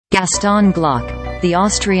Gaston Glock, the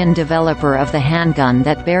Austrian developer of the handgun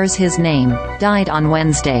that bears his name, died on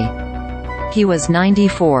Wednesday. He was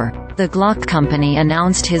 94. The Glock company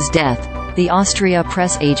announced his death, the Austria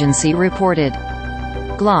press agency reported.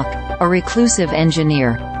 Glock, a reclusive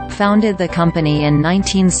engineer, founded the company in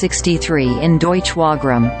 1963 in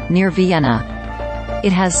Deutsch-Wagram, near Vienna.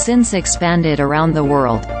 It has since expanded around the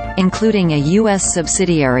world, including a U.S.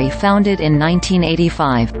 subsidiary founded in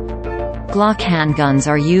 1985. Glock handguns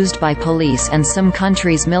are used by police and some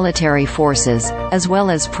countries' military forces, as well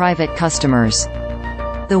as private customers.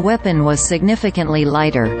 The weapon was significantly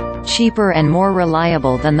lighter, cheaper and more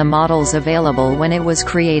reliable than the models available when it was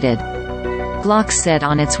created. Glock said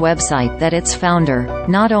on its website that its founder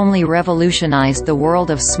not only revolutionized the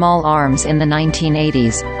world of small arms in the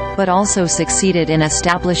 1980s, but also succeeded in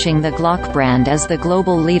establishing the Glock brand as the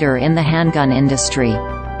global leader in the handgun industry.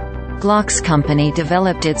 Glock's company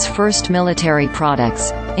developed its first military products,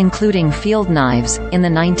 including field knives, in the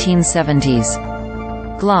 1970s.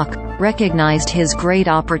 Glock recognized his great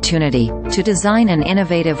opportunity to design an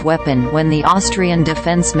innovative weapon when the Austrian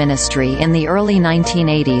Defense Ministry in the early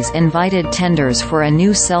 1980s invited tenders for a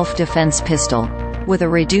new self-defense pistol, with a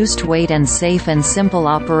reduced weight and safe and simple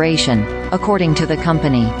operation, according to the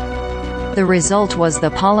company. The result was the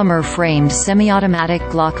polymer-framed semi-automatic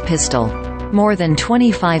Glock pistol. More than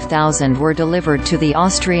 25,000 were delivered to the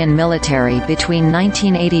Austrian military between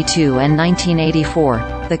 1982 and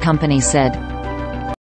 1984, the company said.